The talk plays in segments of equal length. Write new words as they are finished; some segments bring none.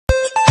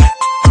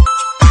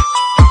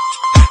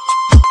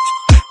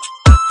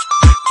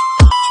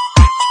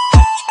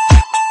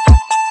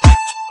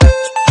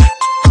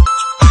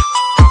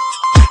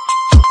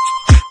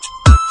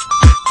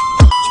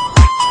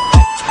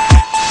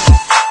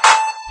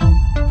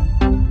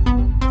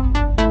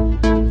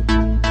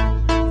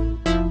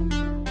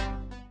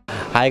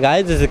Hi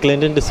guys, this is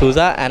Clinton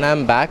D'Souza and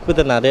I'm back with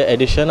another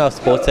edition of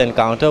Sports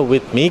Encounter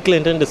with me,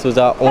 Clinton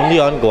D'Souza, only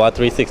on Goa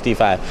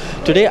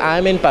 365. Today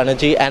I'm in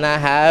Panaji and I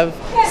have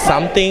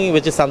something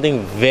which is something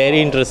very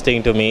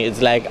interesting to me.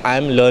 It's like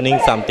I'm learning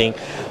something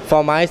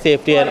for my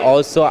safety, and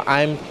also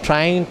I'm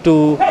trying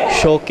to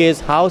showcase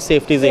how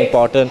safety is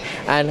important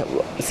and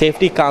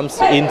safety comes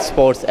in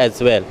sports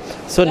as well.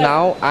 So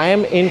now I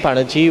am in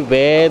Panaji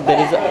where there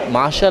is a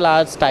martial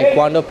arts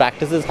taekwondo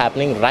practices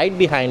happening right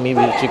behind me,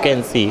 which you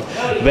can see,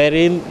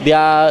 wherein they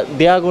are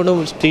going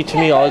to teach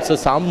me also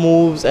some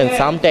moves and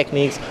some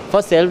techniques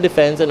for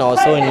self-defense and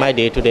also in my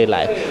day-to-day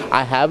life.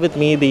 I have with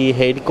me the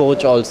head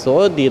coach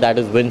also, that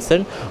is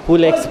Vincent, who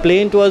will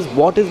explain to us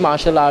what is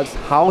martial arts,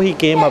 how he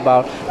came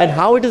about, and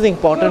how it is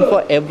important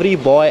for every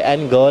boy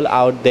and girl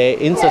out there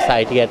in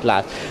society at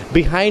large.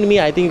 Behind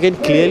me, I think you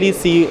can clearly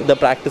see the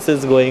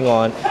practices going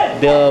on,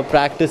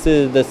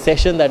 the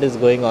session that is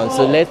going on.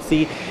 So let's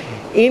see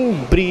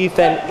in brief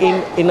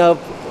and in a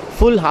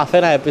full half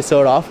an hour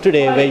episode of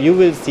today, where you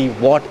will see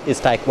what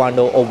is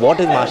taekwondo or what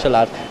is martial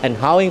arts and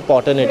how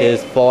important it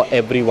is for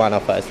every one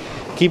of us.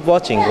 Keep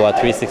watching Goa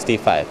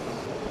 365.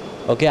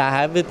 Okay, I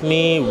have with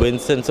me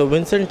Vincent. So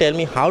Vincent, tell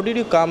me, how did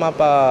you come out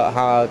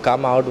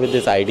with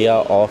this idea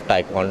of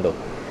taekwondo?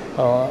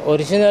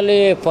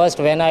 Originally, first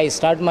when I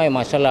started my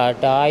martial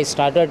art, I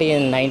started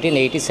in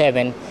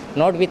 1987,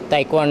 not with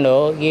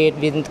taekwondo, it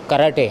with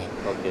karate,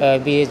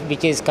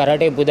 which is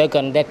karate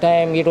Budokan. That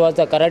time it was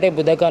the karate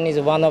Budokan is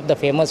one of the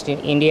famous in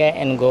India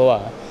and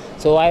Goa.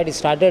 So I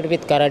started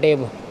with karate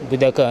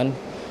Budokan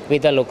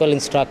with a local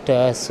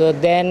instructor. So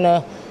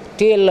then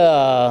till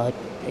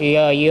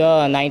year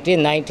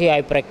 1990,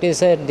 I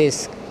practiced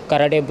this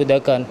karate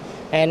Budokan,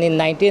 and in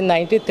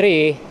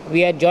 1993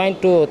 we had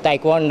joined to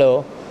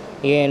taekwondo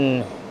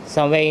in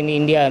somewhere in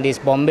India, this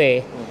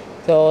Bombay.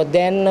 So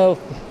then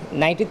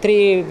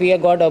 93 we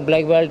got a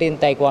black belt in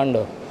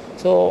taekwondo.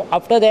 So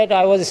after that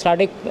I was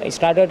started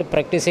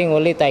practicing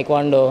only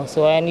taekwondo.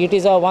 So, and it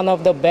is one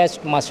of the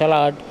best martial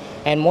art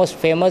and most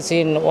famous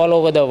in all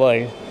over the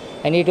world,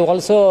 and it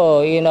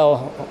also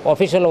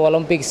official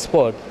Olympic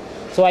sport.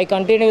 So I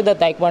continued the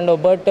taekwondo,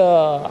 but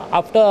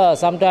after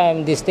some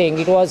time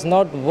it was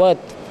not worth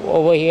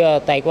over here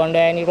taekwondo,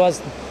 and it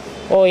was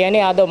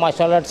any other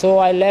martial art. So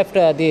I left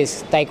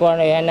this taekwondo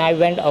and I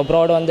went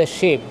abroad on the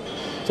ship.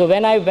 So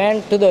when I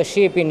went to the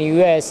ship in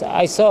US,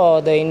 I saw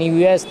in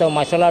US the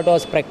martial art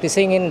was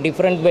practicing in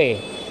different way.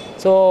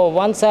 So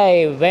once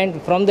I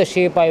went from the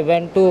ship, I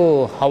went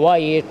to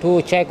Hawaii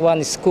to check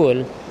one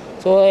school.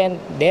 So and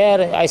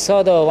there I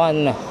saw the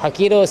one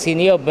Aikido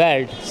senior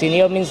belt.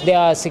 Senior means they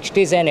are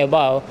 60s and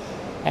above,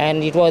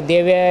 and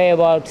they were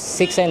about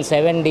 6 and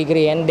 7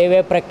 degree, and they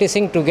were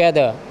practicing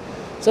together.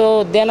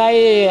 So then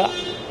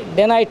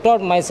I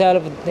taught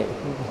myself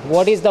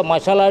what is the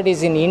martial art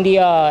is in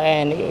India,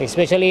 and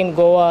especially in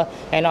Goa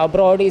and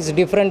abroad is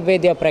different way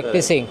they are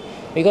practicing,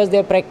 because they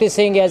are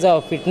practicing as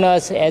a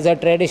fitness, as a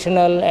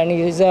traditional, and it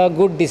is a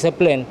good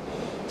discipline.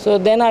 So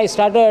then I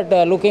started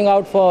looking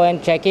out for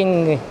and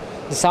checking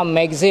some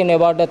magazine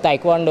about the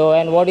taekwondo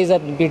and what is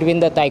between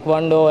the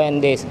taekwondo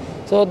and this.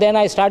 So then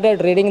I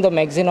started reading the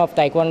magazine of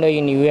taekwondo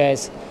in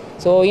US.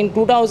 So in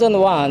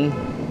 2001,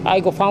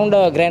 I found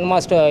a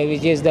grandmaster,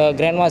 which is the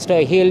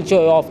Grandmaster Heel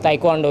Choi of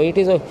taekwondo.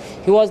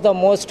 He was the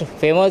most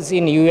famous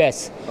in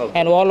US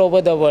and all over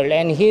the world,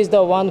 and he is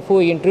the one who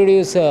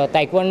introduced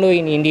taekwondo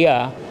in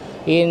India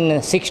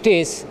in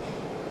 60s.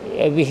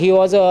 He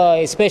was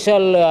a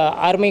special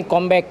army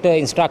combat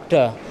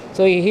instructor.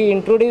 So he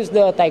introduced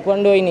the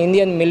taekwondo in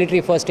Indian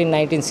military first in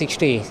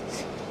 1960.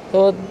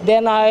 So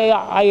then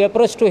I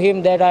approached to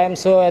him that I am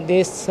so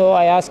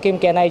I asked him,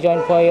 can I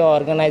join for your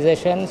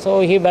organization?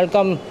 So he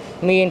welcomed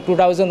me in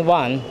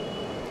 2001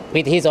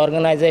 with his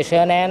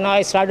organization, and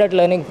I started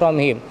learning from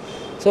him.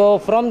 So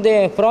from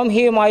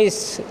him I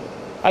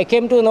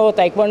came to know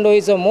taekwondo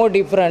is more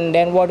different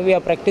than what we are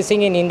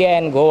practicing in India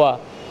and Goa,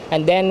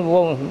 and then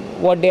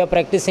what they are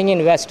practicing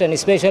in Western,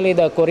 especially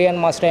the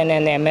Korean master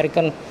and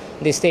American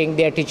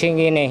they are teaching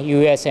in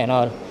US and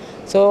all.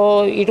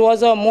 So it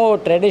was a more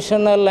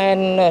traditional,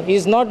 and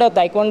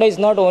taekwondo is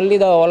not only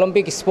the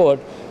Olympic sport,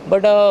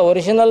 but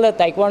original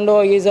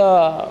taekwondo is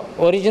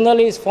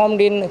originally is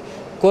formed in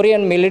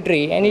Korean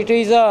military, and it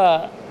is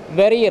a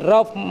very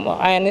rough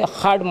and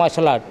hard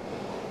martial art.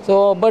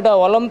 So but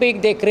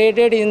Olympic they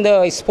created in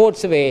the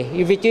sports way,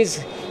 which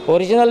is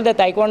original. The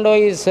taekwondo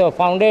is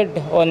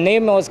founded, or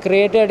name was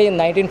created in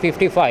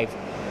 1955.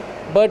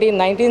 But in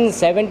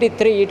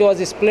 1973 it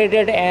was split,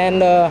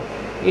 and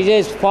it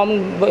is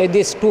formed by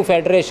these two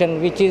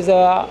federations, which is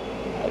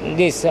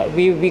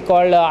we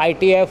call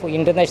ITF,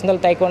 International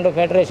Taekwondo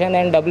Federation,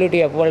 and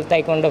WTF, World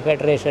Taekwondo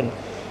Federation.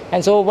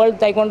 And so World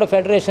Taekwondo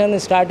Federation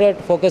started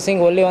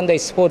focusing only on the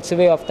sports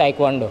way of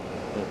taekwondo.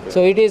 Okay.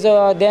 So it is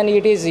then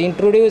it is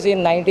introduced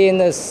in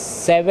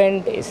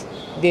 1970.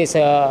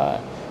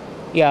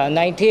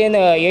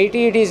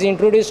 1980 it is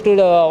introduced to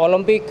the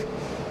Olympic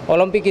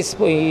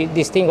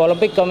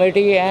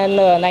committee, and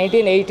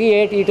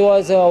 1988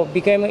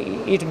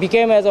 it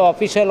became as an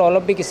official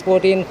Olympic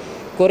sport in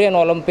Korean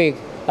Olympic.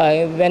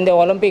 when the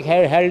Olympic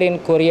held in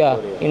Korea,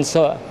 in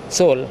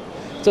Seoul.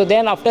 So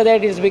then after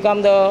that it's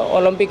become the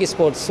Olympic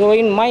sport. So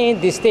in my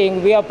this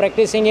thing we are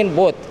practicing in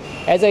both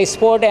as a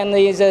sport and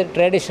is a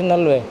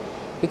traditional way.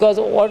 Because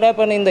what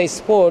happened in the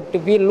sport,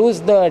 we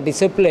lose the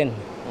discipline,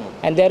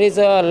 and there is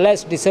a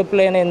less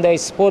discipline in the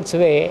sports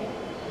way.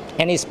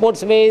 And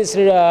sports way is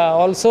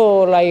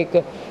also like,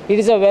 it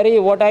is a very,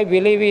 what I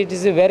believe, it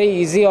is a very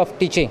easy of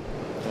teaching.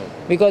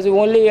 Because you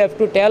only have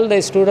to tell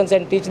the students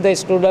and teach the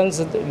students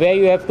where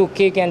you have to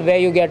kick and where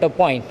you get a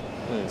point.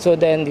 So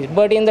then,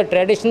 but in the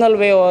traditional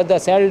way or the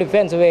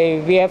self-defense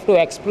way, we have to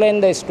explain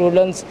the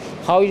students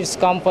how it's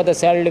come for the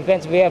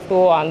self-defense. We have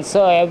to answer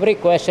every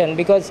question,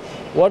 because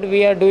what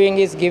we are doing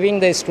is giving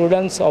the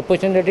students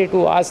opportunity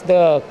to ask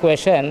the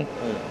question,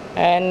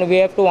 and we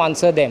have to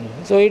answer them.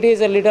 So it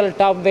is a little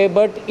tough way,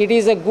 but it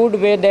is a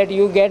good way that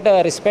you get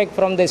respect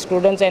from the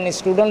students, and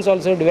students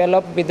also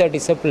develop with the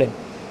discipline.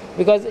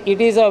 Because it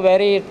is a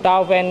very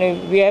tough,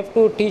 and we have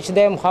to teach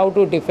them how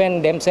to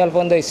defend themselves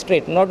on the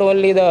street, not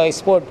only the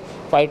sport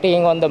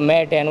fighting on the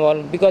mat and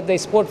all, because the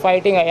sport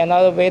fighting,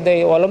 another way,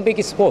 the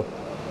Olympic sport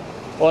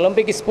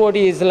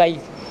is like,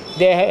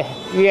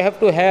 we have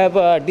to have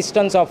a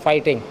distance of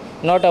fighting,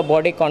 not a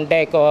body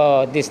contact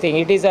or this thing.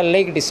 It is a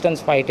leg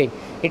distance fighting.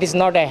 It is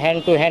not a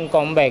hand-to-hand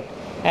combat.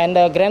 And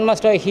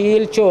Grandmaster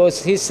Hill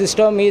chose, his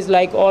system is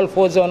like all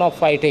 4 zones of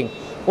fighting.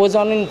 4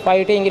 zones in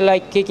fighting is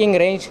like kicking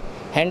range,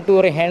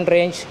 hand-to-hand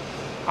range,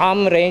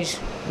 arm range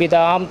with the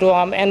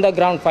arm-to-arm, and the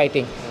ground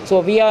fighting. So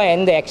we are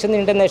in the Action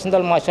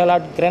International Martial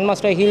Art.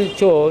 Grandmaster Hill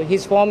Cho,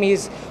 his form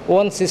his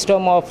own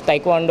system of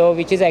Taekwondo,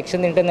 which is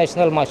Action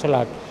International Martial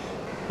Art.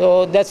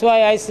 So that's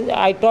why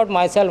I taught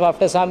myself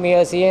after some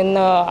years.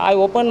 I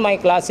opened my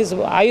classes.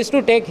 I used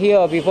to take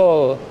here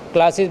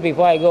classes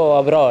before I go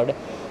abroad.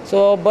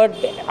 So, but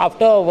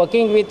after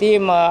working with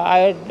him,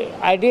 I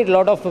did a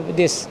lot of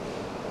this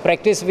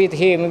practice with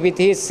him, with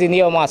his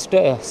senior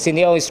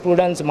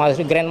students,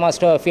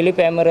 Grandmaster Philip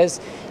Amaris.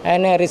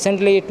 And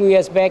recently, 2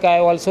 years back, I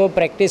also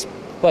practiced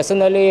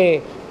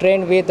personally,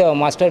 trained with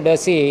Master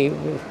Darcy,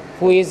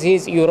 who is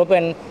his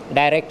European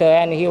director,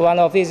 and he one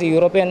of his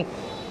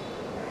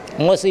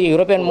most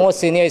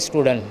senior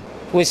student,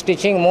 who is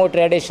teaching more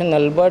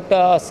traditional.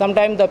 But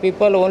sometimes the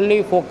people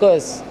only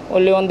focus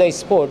only on the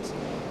sports,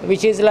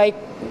 which is like,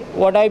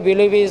 what I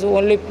believe is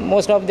only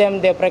most of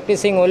them, they're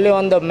practicing only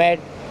on the mat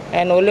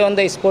and only on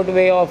the sport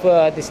way of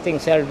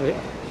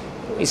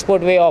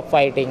sport way of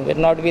fighting, but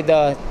not with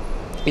the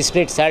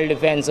street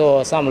self-defense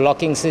or some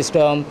locking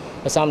system,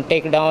 or some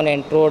takedown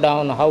and throw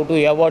down, how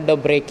to avoid the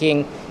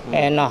breaking,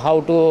 and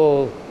how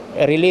to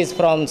release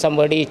from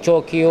somebody,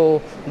 choke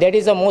you. That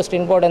is the most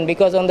important,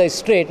 because on the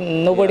street,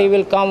 nobody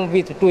will come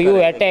to you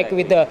attack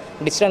with a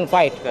distant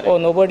fight, or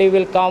nobody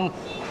will come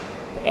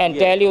and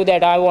tell you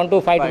that I want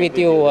to fight with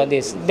you or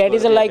this. That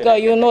is like,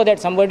 you know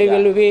that somebody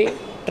will be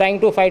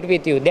trying to fight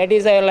with you. That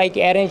is like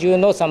arrange, you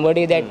know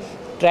somebody that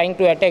trying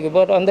to attack.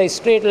 But on the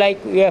street, like,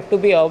 you have to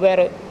be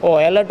aware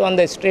or alert on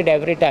the street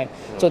every time.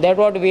 So that's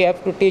what we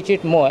have to teach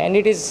it more. And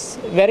it is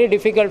very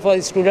difficult for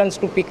the students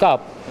to pick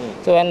up.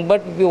 So,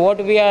 but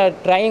what we are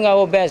trying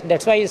our best,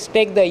 that's why it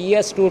takes the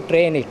years to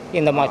train it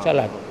in the martial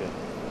art.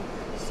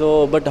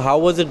 So, but how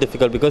was it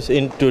difficult? Because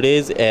in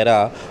today's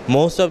era,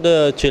 most of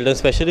the children,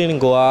 especially in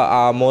Goa,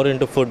 are more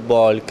into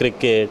football,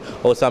 cricket,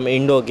 or some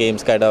indoor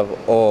games kind of.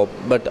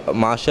 But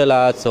martial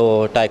arts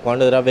or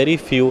taekwondo, there are very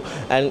few.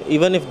 And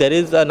even if there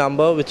is a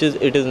number, it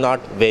is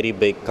not very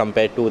big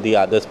compared to the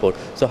other sport.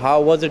 So,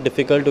 how was it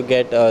difficult to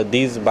get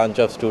these bunch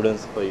of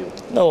students for you?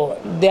 No,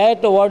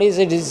 that what is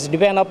it is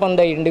depend upon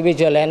the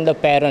individual and the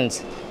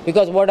parents.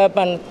 Because what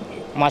happened,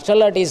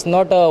 martial art is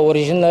not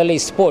originally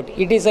sport.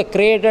 It is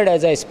created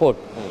as a sport.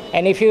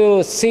 And if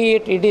you see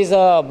it, it is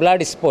a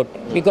blood sport,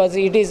 because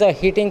it is a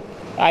hitting,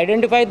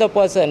 identify the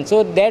person.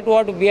 So that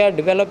what we are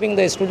developing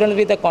the students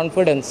with the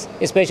confidence,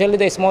 especially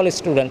the small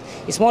students.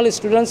 Small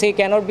students, he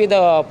cannot be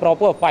the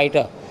proper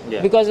fighter.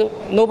 Yeah. Because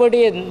no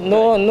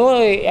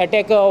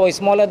attacker or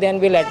smaller than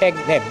will attack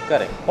them.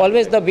 Correct.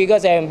 Always the bigger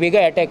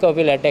attacker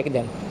will attack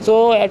them.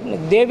 So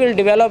they will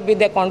develop with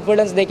their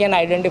confidence, they can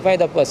identify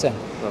the person.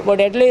 Okay.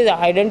 But at least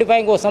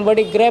identifying or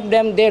somebody grab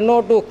them, they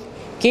know to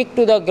kick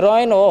to the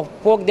groin or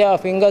poke their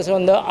fingers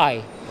on the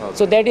eye. Okay.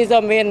 So that is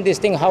the main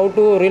thing, how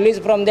to release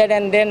from that,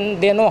 and then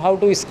they know how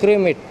to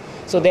scream it.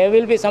 So there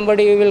will be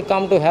somebody who will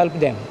come to help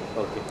them.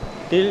 Okay.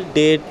 Till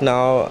date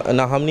now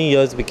how many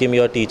years became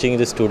you are teaching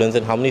the students,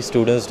 and how many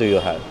students do you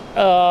have?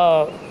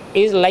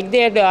 Is like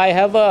that, I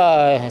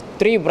have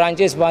 3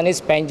 branches. One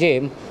is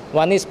Panjim,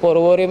 one is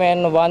Porvorim,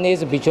 and one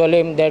is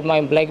Bicholim, that my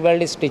black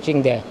belt is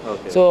teaching there.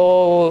 Okay.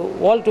 So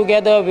all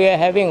together we are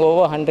having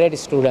over 100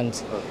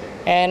 students. Okay.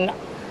 And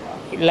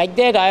like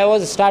that, I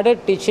was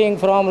started teaching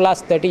from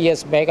last 30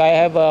 years back. I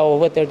have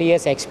over 30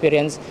 years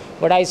experience,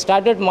 but I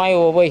started my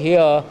over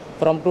here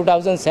from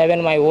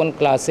 2007, my own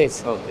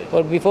classes. Okay.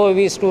 But before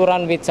we used to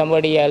run with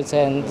somebody else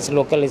and this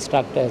local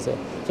instructors.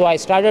 So I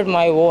started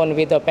my own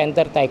with the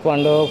Panther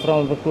Taekwondo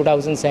from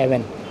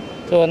 2007.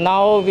 So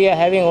now we are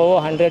having over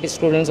 100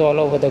 students all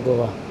over the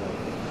Goa.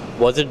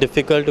 Was it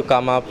difficult to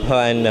come up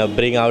and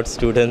bring out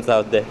students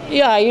out there?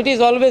 Yeah, it is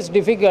always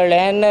difficult,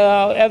 and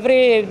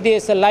every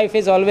this life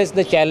is always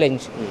the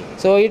challenge.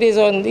 So it is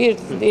on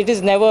it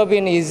is never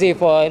been easy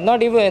for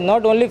not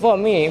only for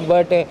me,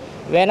 but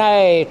when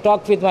I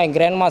talk with my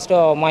grandmaster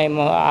or my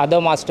other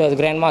masters,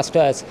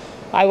 grandmasters,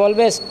 I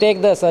always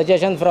take the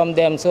suggestion from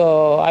them.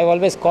 So I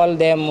always call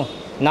them.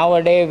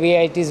 Nowadays,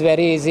 it is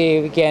very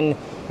easy. We can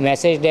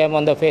message them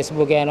on the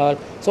Facebook and all.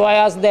 So I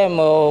ask them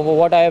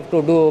what I have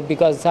to do,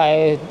 because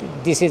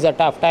this is a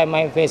tough time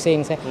I'm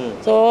facing.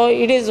 So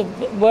it is,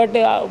 but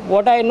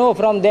what I know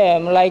from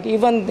them, like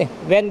even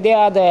when they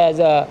are as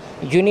a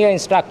junior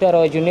instructor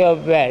or junior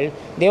belt,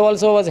 they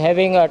also was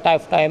having a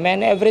tough time,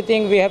 and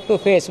everything we have to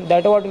face.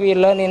 That's what we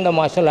learn in the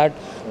martial art,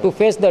 to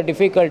face the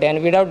difficulty,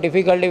 and without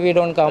difficulty we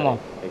don't come up.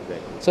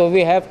 So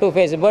we have to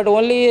face it. But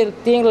only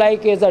thing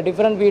like is the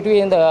difference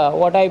between the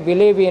what I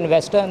believe in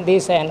Western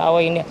this and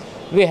our Indian.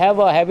 We have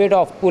a habit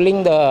of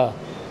pulling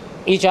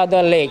each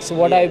other legs.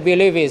 What I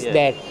believe is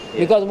that,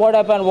 because what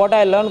happened, what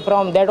I learned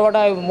from that, what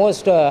I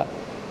most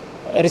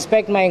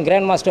respect my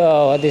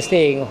grandmaster, this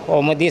thing,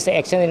 or this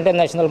Action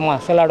International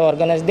Martial Art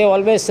Organization, they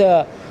always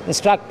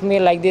instruct me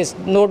like this: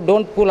 no,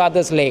 don't pull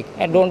others' leg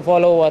and don't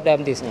follow what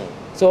I'm this.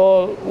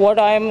 So what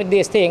I am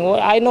this thing,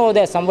 I know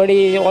that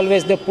somebody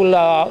always they pull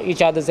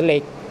each other's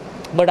leg,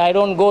 but I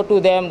don't go to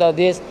them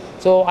this.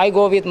 So I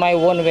go with my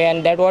own way,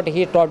 and that's what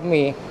he taught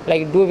me.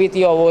 Like, do with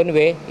your own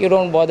way. You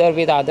don't bother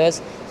with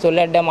others. So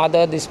let them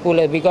this pull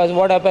it. Because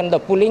what happened, the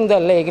pulling the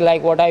leg,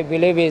 like what I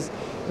believe is,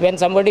 when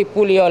somebody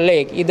pull your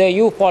leg, either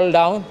you fall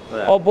down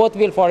or both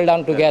will fall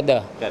down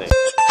together. Correct.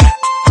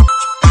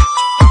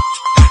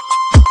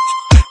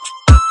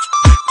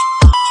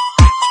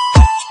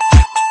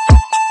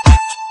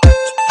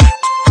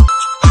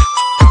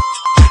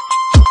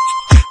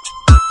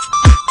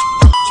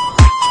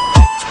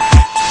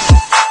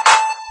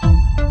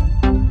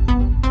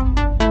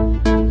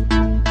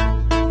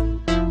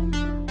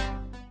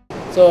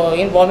 So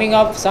in warming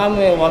up, some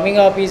warming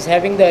up is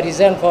having the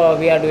reason for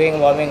we are doing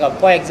warming up.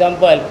 For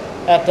example,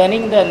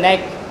 turning the neck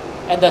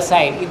at the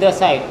side, either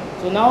side.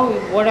 So now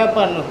what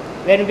happened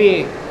when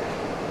we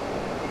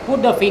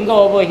put the finger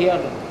over here,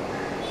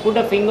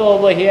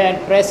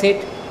 and press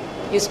it,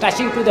 it's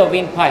touching to the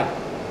windpipe.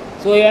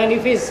 So and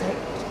if it's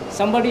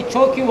somebody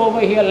choke you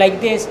over here like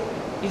this,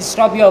 it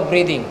stop your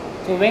breathing.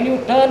 So when you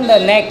turn the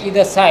neck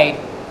either side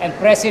and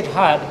press it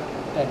hard,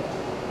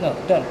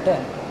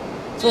 turn.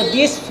 So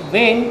this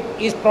vein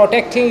is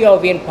protecting your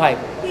windpipe.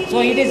 So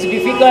it is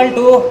difficult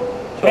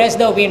to press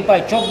the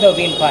windpipe, choke the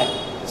windpipe.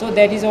 So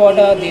that is what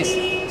this.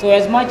 So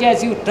as much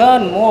as you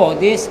turn more,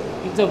 this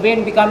is the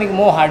vein becoming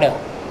more harder.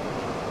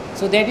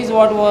 So that is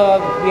what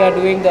we are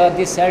doing.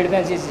 This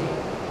self-defense is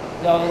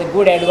the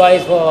good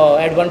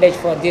advantage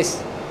for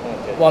this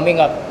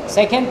warming up.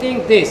 Second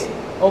thing, this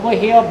over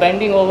here,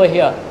 bending over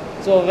here.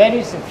 So when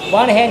it's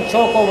one hand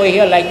choke over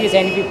here like this,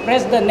 and if you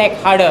press the neck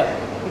harder,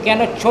 you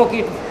cannot choke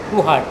it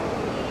too hard.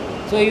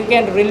 So you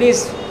can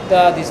release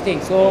this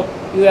thing. So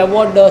you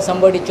avoid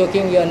somebody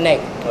choking your neck.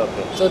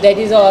 Okay. So that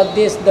is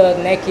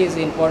the neck is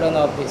important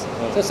of this.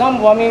 So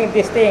some warming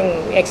this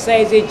thing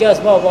exercise is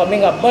just for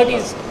warming up. But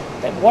it's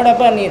what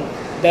happened in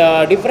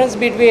the difference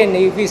between,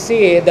 if you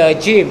see the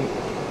gym,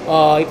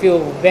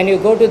 when you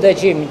go to the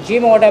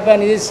gym what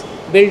happens is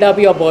build up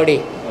your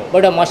body.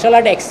 But a martial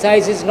art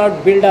exercise is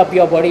not build up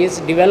your body, it's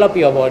develop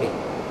your body.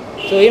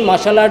 So in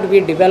martial art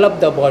we develop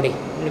the body,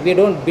 we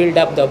don't build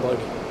up the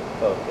body.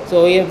 Okay.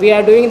 So we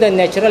are doing the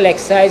natural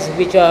exercise,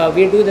 which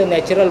we do the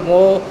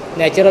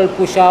natural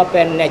push-up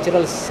and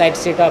natural side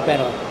sit-up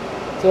and all.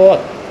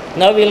 So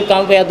now we'll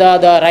come with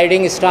the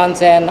riding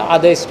stance and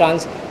other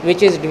stance,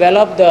 which is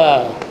develop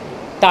the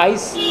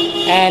thighs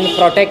and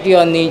protect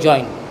your knee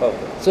joint.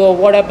 Okay. So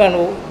what happened?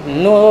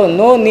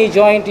 No knee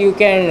joint you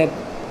can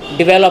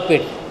develop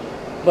it,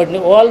 but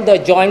all the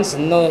joints,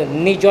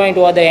 knee joint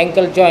or the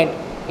ankle joint,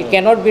 it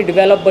cannot be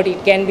developed, but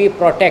it can be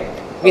protected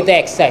with the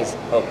exercise.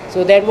 Okay.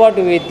 So that what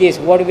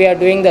we are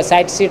doing, the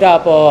side sit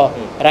up or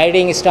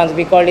riding stance,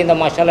 we call in the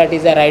martial art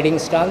is a riding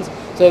stance.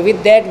 So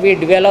with that we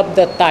develop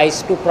the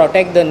thighs to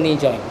protect the knee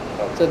joint.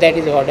 Okay. So that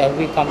is what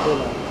we come to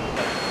know.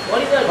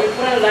 What is the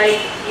difference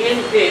like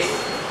in this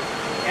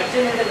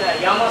Action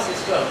International Yama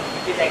system,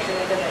 which is Action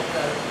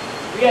International,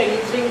 we are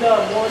using the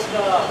most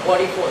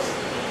body force.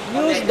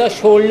 Use the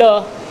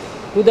shoulder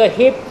to the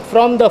hip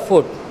from the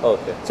foot.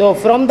 Okay. So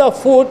from the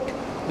foot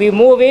we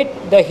move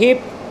it, the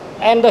hip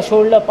and the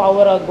shoulder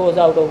power goes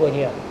out over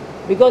here,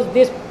 because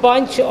this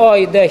punch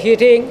or the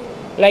hitting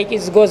like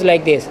it goes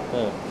like this.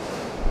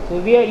 So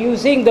we are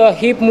using the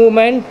hip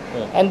movement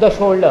and the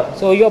shoulder.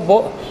 So your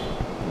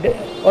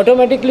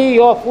automatically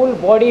your full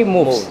body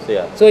moves.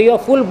 Yeah. So your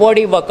full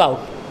body workout,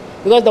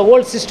 because the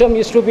old system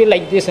used to be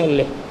like this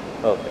only.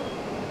 Okay.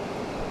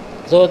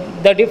 So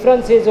the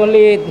difference is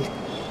only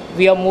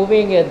we are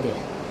moving it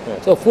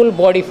there. So full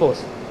body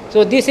force.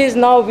 So this is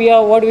now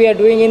what we are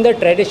doing in the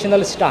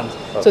traditional stance.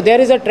 Okay. So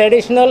there is a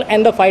traditional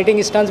and the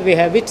fighting stance, we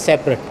have it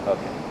separate.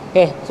 Okay.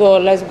 Okay, so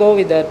let's go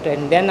with that,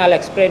 and then I'll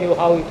explain you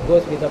how it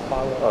goes with the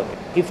power. Okay.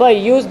 If I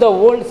use the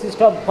old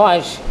system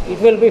punch, it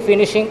will be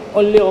finishing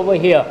only over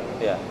here.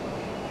 Yeah.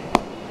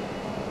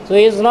 So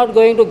he is not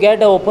going to get,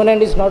 the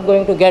opponent is not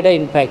going to get an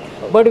impact.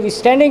 But if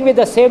standing with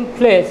the same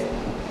place,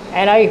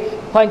 and I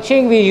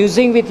punching, we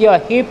using with your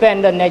hip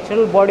and the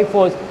natural body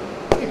force,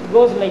 it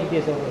goes like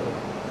this over here.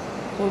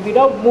 So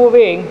without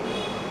moving,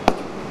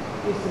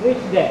 it's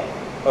reached there.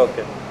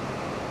 Okay.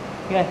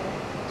 Yeah.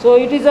 So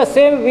it is the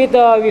same with,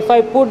 if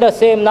I put the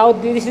same, now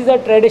this is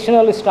a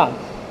traditional stance.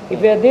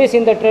 If we are this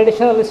in the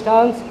traditional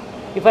stance,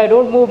 if I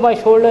don't move my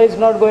shoulder, it's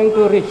not going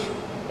to reach.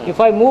 If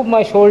I move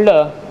my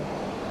shoulder,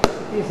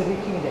 it is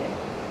reaching there.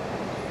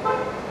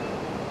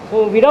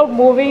 So without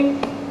moving,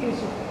 it's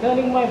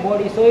turning my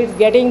body, so it's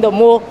getting the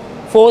more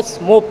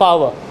force, more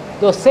power.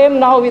 The same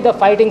now with the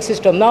fighting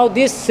system. Now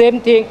this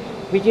same thing,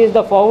 which is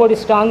the forward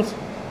stance,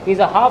 is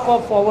a half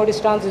of forward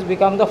stance is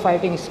become the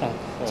fighting stance.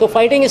 So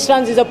fighting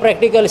stance is a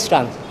practical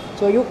stance.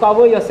 So you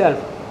cover yourself.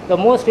 The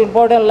most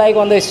important, like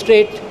on the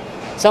street,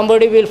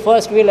 somebody will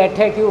first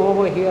attack you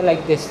over here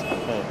like this,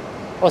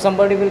 or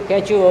somebody will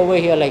catch you over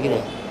here like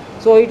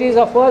this. So it is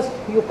a first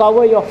you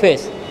cover your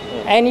face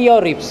and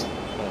your ribs.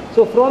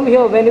 So from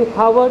here, when you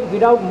cover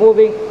without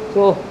moving,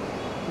 so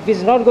it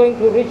is not going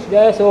to reach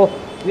there. So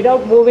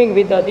without moving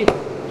with this,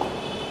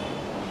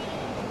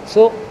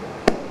 so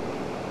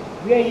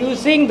we are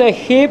using the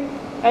hip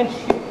and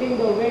shifting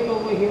the weight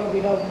over here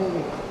without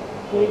moving.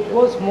 So it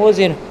goes more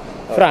in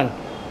front.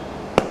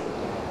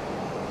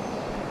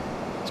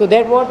 So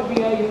that's what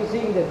we are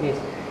using the this.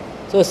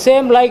 So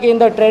same like in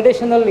the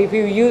traditional, if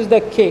you use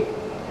the kick,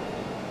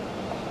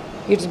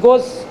 it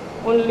goes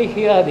only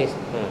here this.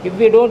 If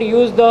we don't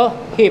use the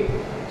hip.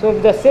 So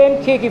the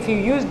same kick, if you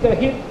use the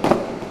hip,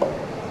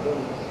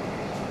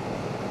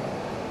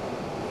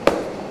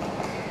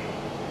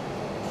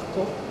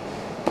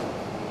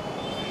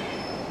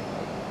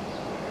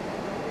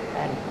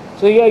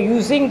 so you are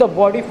using the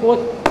body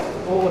force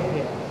over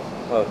here.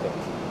 Okay.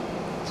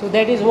 So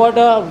that is what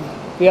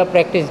we are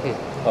practicing.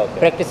 Okay.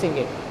 Practicing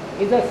it.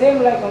 It's the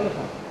same like on the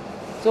front.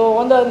 So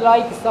on the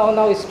like so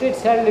now street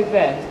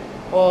self-defense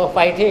or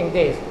fighting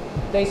this,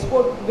 the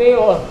sport way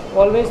or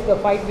always the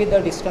fight with the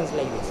distance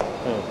like this.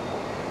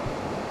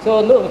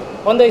 So no,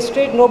 on the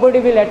street nobody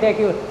will attack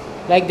you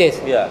like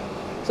this. Yeah.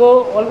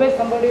 So always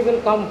somebody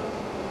will come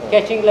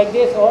catching like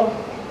this, or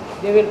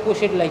they will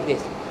push it like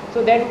this.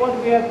 So that's what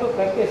we have to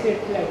practice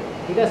it like.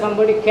 Either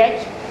somebody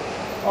catch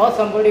or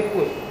somebody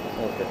push.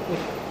 Okay.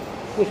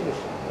 Push.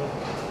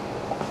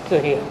 So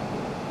here.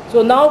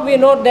 So now we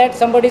know that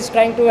somebody is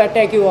trying to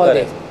attack you all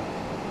Correct.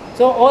 this.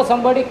 So or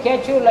somebody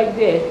catch you like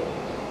this.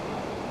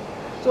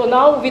 So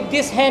now with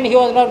this hand he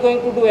was not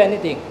going to do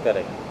anything.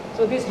 Correct.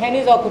 So this hand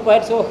is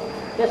occupied. So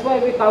that's why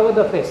we cover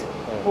the face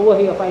over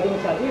here fighting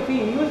stance. If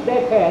we use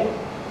that hand,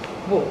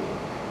 move.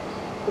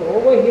 So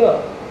over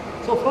here.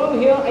 So from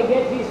here I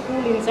get this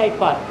full inside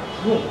part.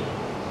 Boom.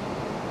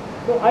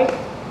 So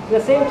the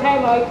same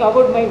time I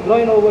covered my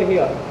groin over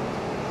here,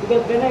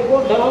 because when I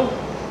go down,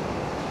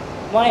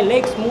 my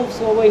legs moves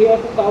over here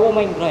to cover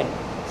my groin.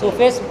 So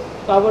face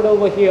covered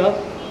over here,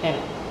 and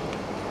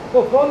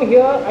so from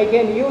here I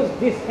can use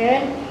this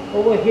hand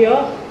over here,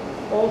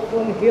 or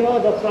from here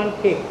the front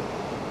kick.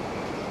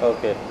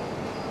 Okay.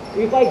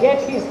 If I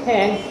get his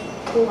hand,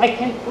 so I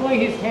can throw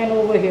his hand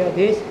over here,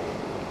 this,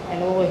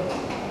 and over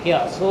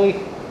here. So I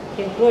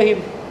can throw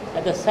him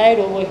at the side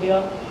over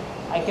here.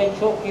 I can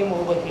choke him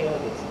over here,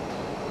 this.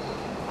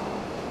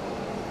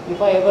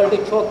 If I able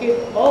to choke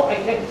it, or I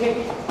can take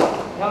it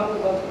down to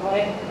the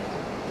spine,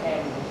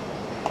 and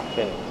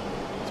Finish.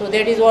 so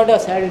that is what a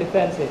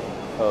self-defense is.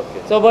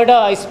 Okay. So, but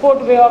a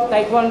sport way of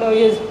Taekwondo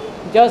is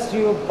just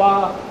you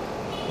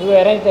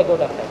arrange the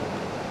good attack.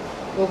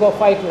 You go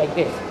fight like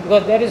this,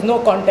 because there is no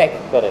contact.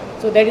 Correct.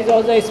 So that is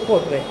also a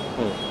sport way,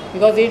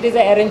 because it is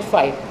an arranged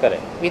fight.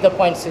 Correct. With a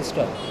point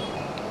system.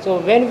 So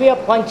when we are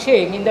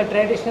punching in the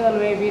traditional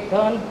way, we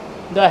turn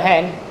the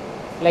hand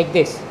like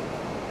this,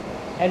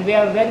 and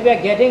when we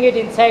are getting it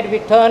inside, we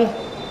turn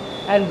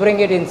and bring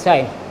it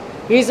inside.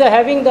 Is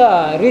having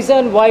the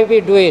reason why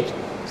we do it.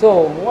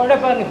 So what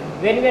happens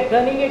when we are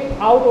turning it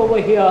out over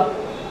here?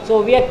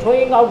 So we are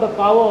throwing out the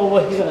power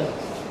over here.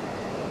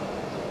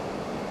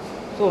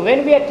 So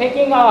when we are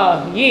taking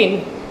our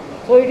in,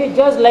 so it is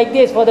just like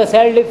this for the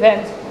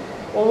self-defense.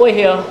 Over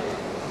here,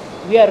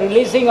 we are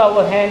releasing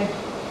our hand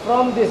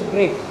from this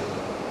grip.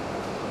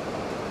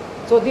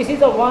 So this is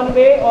the one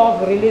way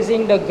of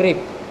releasing the grip.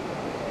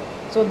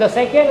 So the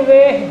second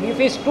way, if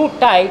it's too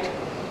tight,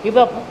 if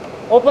the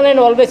opponent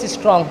always is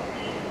strong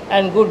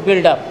and good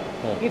build up.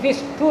 If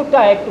it's too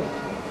tight,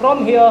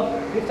 from here,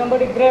 if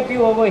somebody grab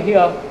you over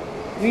here,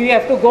 we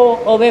have to go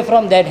away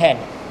from that hand.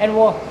 And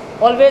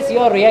always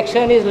your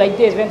reaction is like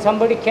this. When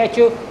somebody catch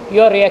you,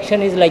 your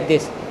reaction is like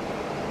this,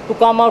 to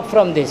come out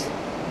from this.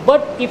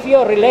 But if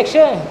your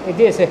reaction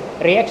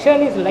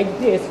is like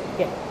this,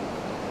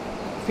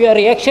 if your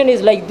reaction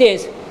is like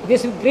this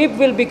grip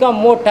will become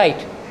more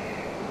tight.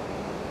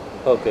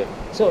 Okay.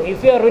 So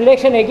if your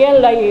reaction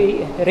again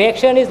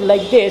reaction is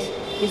like this,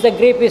 If the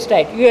grip is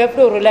tight, you have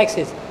to relax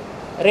it.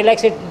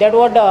 Relax it. That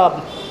what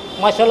the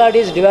martial art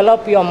is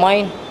develop your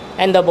mind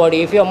and the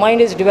body. If your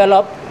mind is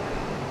developed,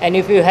 and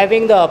if you're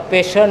having the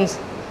patience,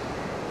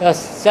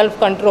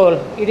 self-control,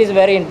 it is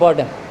very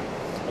important.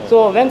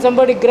 So when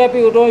somebody grab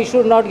you, you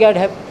should not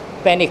have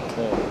panic.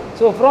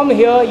 So from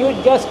here, you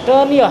just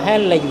turn your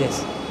hand like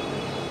this.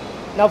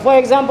 Now, for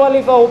example,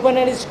 if an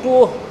opponent is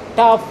too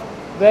tough,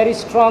 very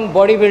strong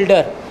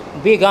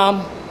bodybuilder, big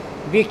arm,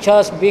 big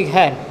chest, big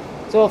hand.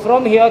 So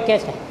from here,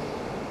 catch that.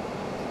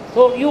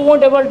 So you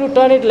won't able to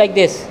turn it like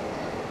this.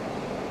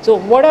 So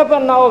what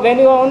happens now when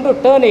you want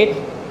to turn it?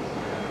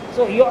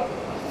 So your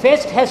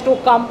fist has to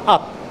come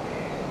up.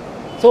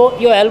 So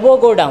your elbow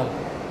go down.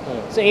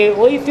 So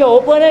if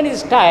your opponent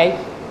is tight,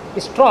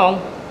 is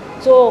strong,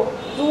 so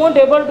you won't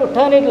able to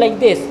turn it like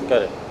this.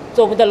 Correct.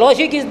 So the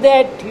logic is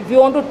that if you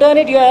want to turn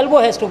it, your elbow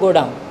has to go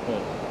down.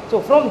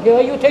 So from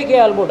here you take your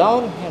elbow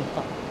down and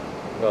come.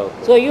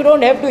 Okay. So you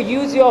don't have to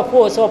use your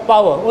force or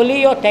power,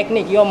 only your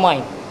technique, your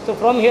mind. So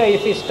from here,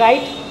 if it's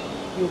tight,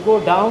 you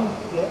go down,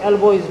 your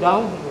elbow is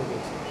down.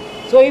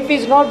 So if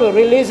he's not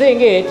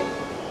releasing it,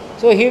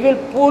 so he will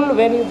pull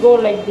when you go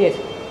like this.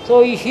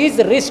 So his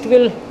wrist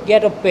will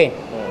get a pain.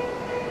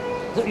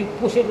 So you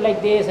push it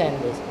like this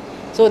and this.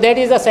 So that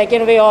is the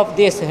second way of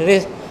this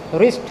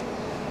wrist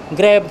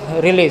grab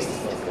release.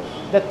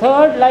 The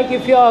third, like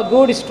if you are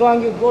good,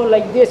 strong, you go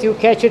like this, you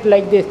catch it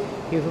like this.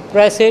 You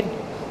press it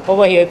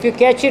over here. If you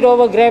catch it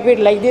over, grab it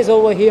like this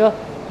over here,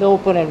 the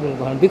opponent will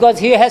go down. Because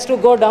he has to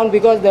go down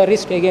because the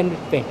wrist again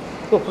will pain.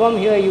 So from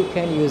here you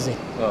can use it.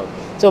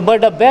 Okay. So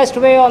but the best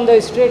way on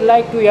the straight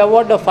leg to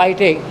avoid the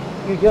fighting,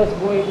 you just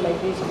go it like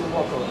this, you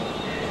walk over.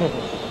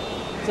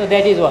 So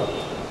that is what.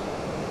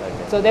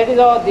 Okay. So that is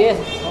all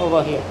this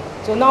over here.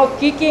 So now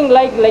kicking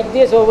like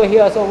this over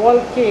here. So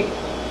wall kick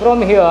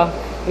from here.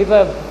 If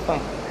I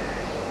fine.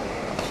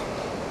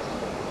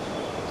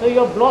 So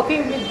you're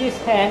blocking with this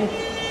hand.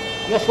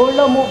 Your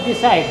shoulder move this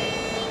side.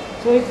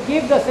 So it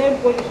gives the same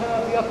position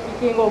of you're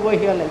kicking over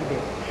here like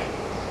this.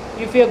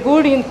 If you're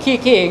good in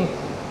kicking,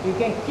 you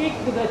can kick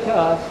to the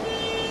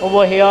chest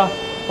over here.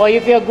 Or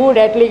if you're good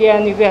athlete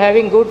and if you're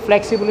having good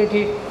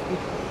flexibility, it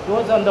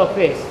goes on the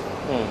face.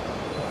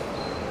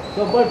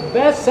 So but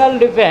best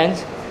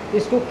self-defense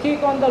is to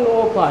kick on the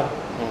lower part.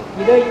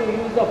 Either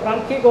you use the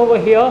front kick over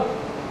here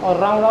or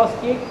roundhouse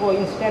kick or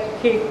instep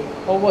kick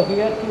over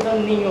here to the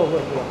knee over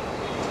here.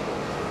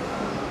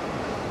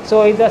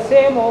 So it's the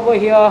same over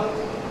here.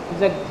 If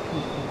the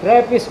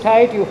grip is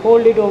tight, you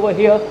hold it over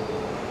here.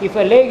 If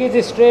a leg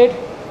is straight,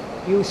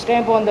 you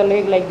stamp on the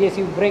leg like this,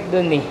 you break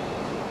the knee.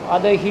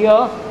 Other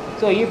here.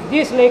 So if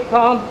this leg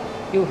comes,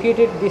 you hit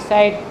it this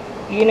side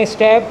in a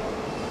step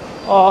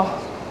or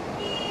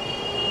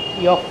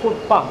your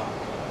foot palm.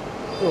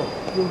 So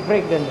you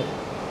break the knee.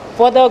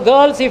 For the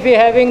girls, if you're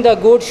having the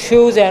good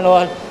shoes and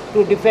all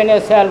to defend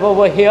yourself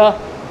over here,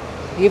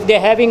 if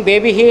they're having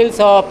baby heels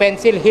or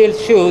pencil heel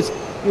shoes,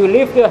 you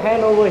lift your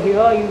hand over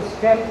here, you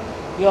stamp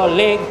your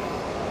leg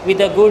with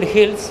the good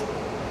heels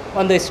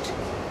on the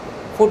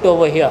foot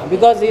over here.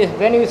 Because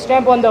when you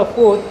stamp on the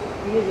foot,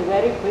 it is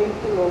very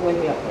painful over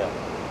here.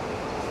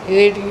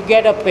 You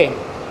get a pain.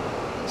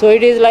 So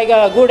it is like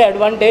a good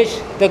advantage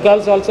the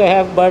girls also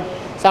have, but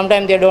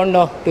sometimes they don't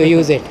know to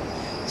use it.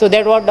 So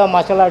that's what the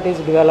martial art is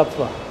developed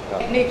for.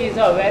 Technique is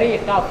a very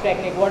tough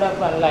technique. What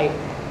happens like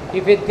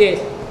if it's this,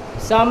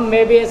 some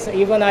maybe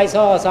even I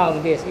saw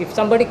some this. If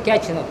somebody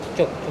catch,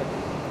 choke.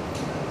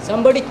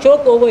 Somebody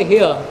choke over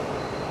here.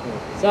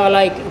 So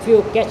like if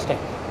you catch that.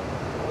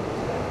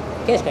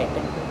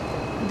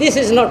 This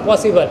is not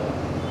possible.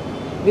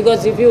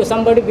 Because if you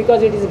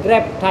because it is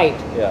grabbed tight.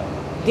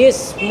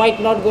 This might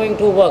not going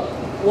to work.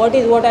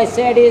 What I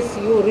said is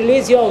you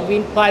release your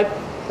windpipe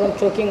from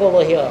choking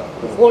over here.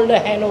 You fold the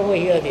hand over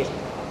here this.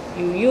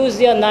 You use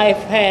your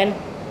knife hand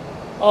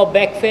or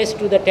back face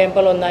to the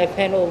temple or knife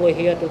hand over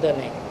here to the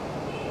neck.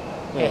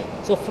 Okay.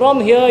 So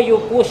from here you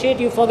push it,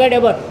 you forget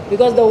about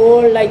because the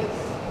whole like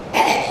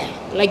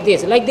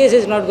this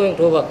is not going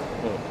to work.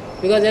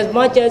 Because as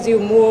much as you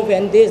move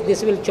and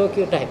this will choke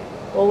you tight.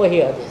 Over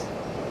here this.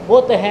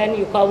 Both the hand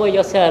you cover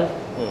yourself,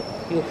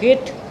 you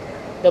hit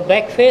the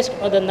back face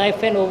or the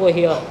knife hand over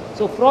here.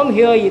 So from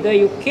here either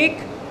you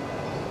kick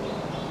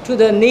to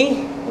the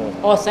knee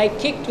or side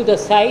kick to the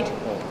side,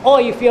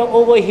 or if you're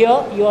over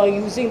here, you are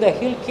using the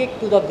heel kick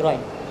to the groin.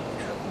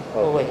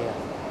 Over here.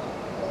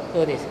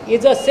 So this.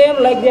 It's the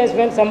same like this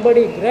when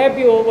somebody grab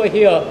you over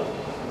here,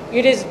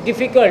 it is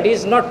difficult, it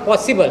is not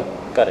possible.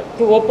 Correct.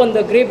 To open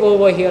the grip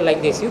over here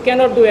like this. You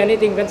cannot do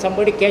anything when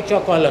somebody catch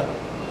your collar.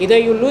 Either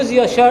you lose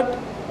your shirt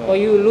or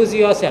you lose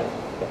yourself.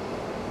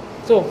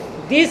 So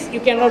this you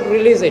cannot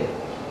release it.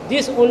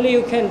 This only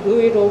you can do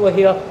it over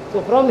here.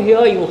 So from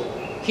here you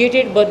hit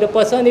it, but the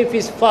person if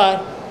is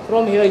far,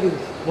 from here you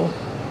boom.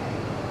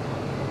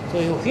 So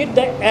you hit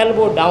the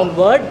elbow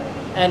downward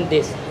and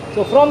this.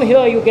 So from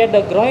here you get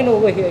the groin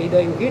over here.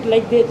 Either you hit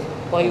like this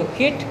or you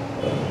hit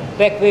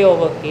back way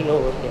over heel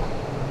over here.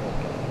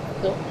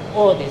 So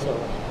all this over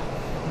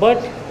here.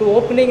 But to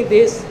opening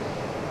this,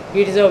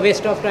 it is a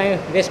waste of time,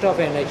 waste of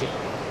energy.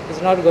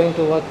 It's not going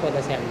to work for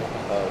the shoulder.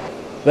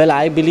 Well,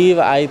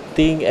 I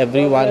think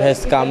everyone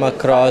has come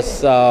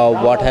across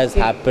what has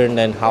happened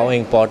and how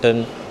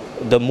important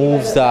the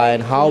moves are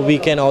and how we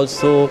can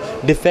also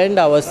defend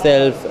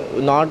ourselves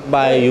not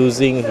by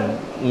using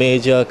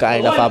major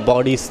kind of our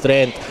body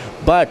strength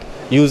but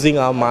using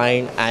our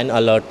mind and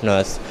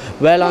alertness.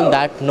 Well, on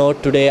that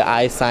note, today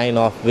I sign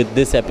off with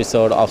this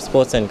episode of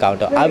Sports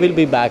Encounter. I will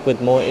be back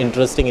with more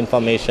interesting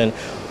information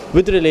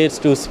which relates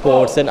to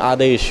sports and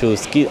other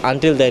issues.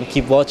 Until then,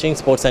 keep watching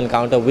Sports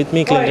Encounter with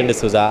me, Clinton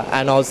D'Souza,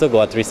 and also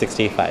Goa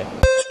 365.